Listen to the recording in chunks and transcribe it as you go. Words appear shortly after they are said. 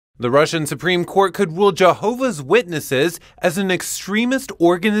The Russian Supreme Court could rule Jehovah's Witnesses as an extremist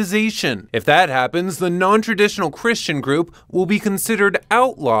organization. If that happens, the non-traditional Christian group will be considered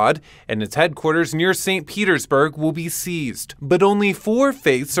outlawed, and its headquarters near St. Petersburg will be seized. But only 4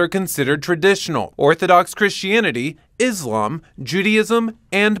 faiths are considered traditional: Orthodox Christianity, Islam, Judaism,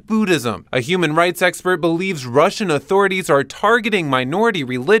 and Buddhism. A human rights expert believes Russian authorities are targeting minority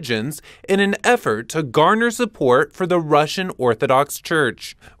religions in an effort to garner support for the Russian Orthodox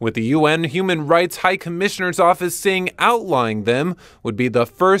Church, with the UN Human Rights High Commissioner's Office saying outlawing them would be the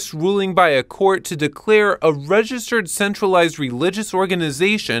first ruling by a court to declare a registered centralized religious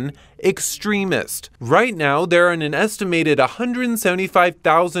organization extremist. Right now, there are an estimated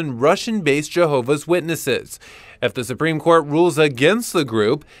 175,000 Russian-based Jehovah's Witnesses. If the Supreme Court rules against the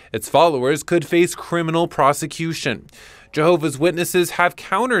group, its followers could face criminal prosecution. Jehovah's Witnesses have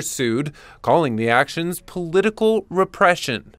countersued, calling the actions political repression.